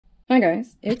Hi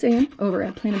guys, it's Anne over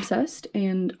at Plain Obsessed,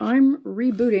 and I'm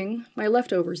rebooting my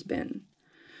leftovers bin.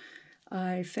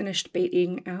 I finished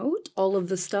baiting out all of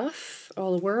the stuff,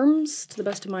 all the worms, to the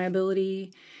best of my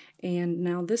ability, and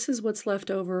now this is what's left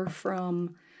over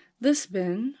from this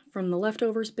bin, from the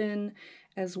leftovers bin,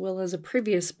 as well as a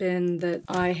previous bin that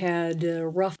I had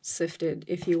rough sifted,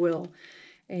 if you will,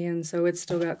 and so it's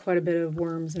still got quite a bit of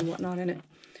worms and whatnot in it.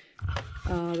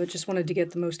 But just wanted to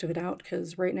get the most of it out,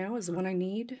 because right now is when I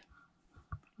need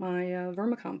my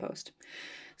vermicompost.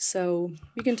 So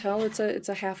you can tell it's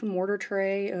a half a mortar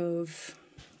tray of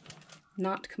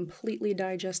not completely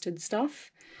digested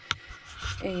stuff.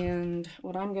 And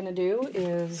what I'm gonna do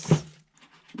is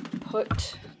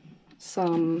put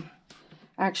some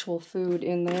actual food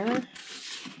in there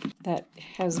that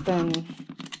has been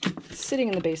sitting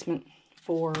in the basement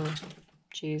for,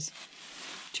 geez,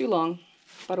 too long,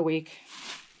 about a week.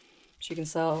 As you can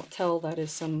tell that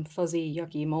is some fuzzy,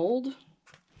 yucky mold.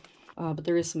 But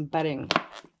there is some bedding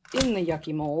in the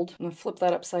yucky mold. I'm going to flip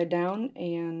that upside down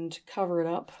and cover it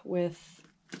up with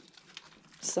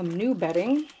some new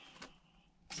bedding,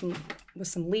 with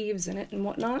some leaves in it and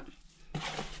whatnot.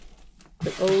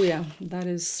 But oh yeah, that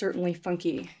is certainly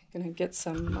funky. Gonna get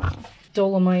some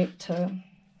dolomite to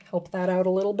help that out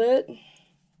a little bit.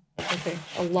 Okay,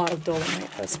 a lot of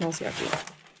dolomite. That smells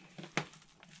yucky.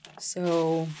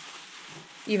 So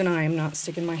even I am not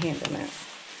sticking my hand in that.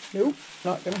 Nope,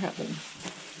 not gonna happen.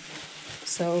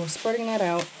 So spreading that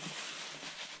out,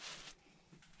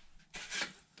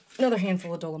 another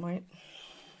handful of dolomite.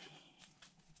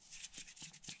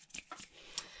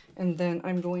 And then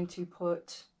I'm going to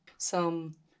put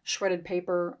some shredded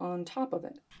paper on top of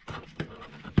it.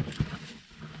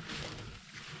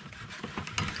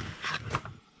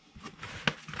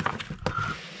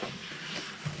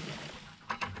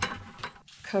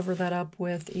 Cover that up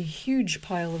with a huge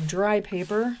pile of dry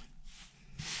paper.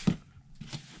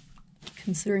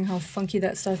 Considering how funky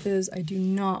that stuff is, I do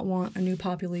not want a new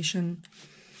population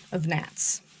of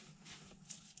gnats.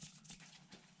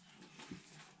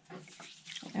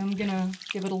 I'm gonna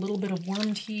give it a little bit of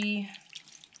worm tea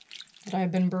that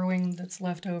I've been brewing that's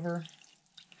left over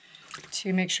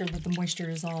to make sure that the moisture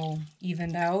is all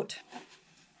evened out,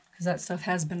 because that stuff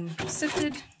has been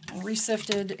sifted and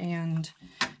resifted and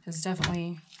has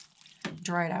definitely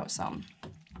dried out some.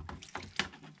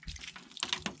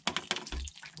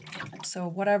 So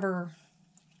whatever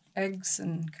eggs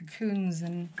and cocoons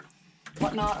and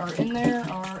whatnot are in there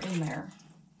are in there.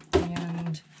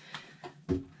 And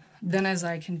then as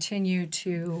I continue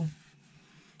to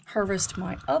harvest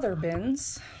my other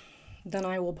bins, then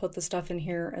I will put the stuff in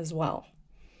here as well.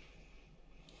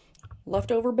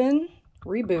 Leftover bin,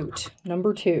 reboot,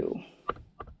 number 2.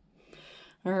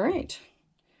 All right.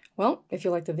 Well, if you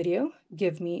like the video,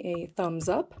 give me a thumbs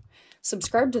up.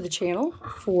 Subscribe to the channel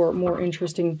for more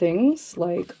interesting things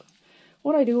like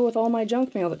what I do with all my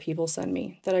junk mail that people send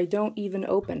me that I don't even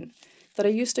open, that I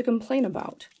used to complain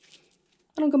about.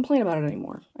 I don't complain about it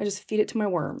anymore. I just feed it to my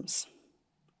worms.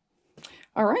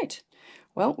 All right.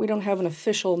 Well, we don't have an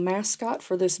official mascot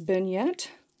for this bin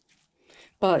yet,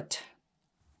 but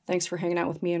thanks for hanging out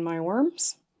with me and my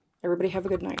worms. Everybody have a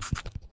good night.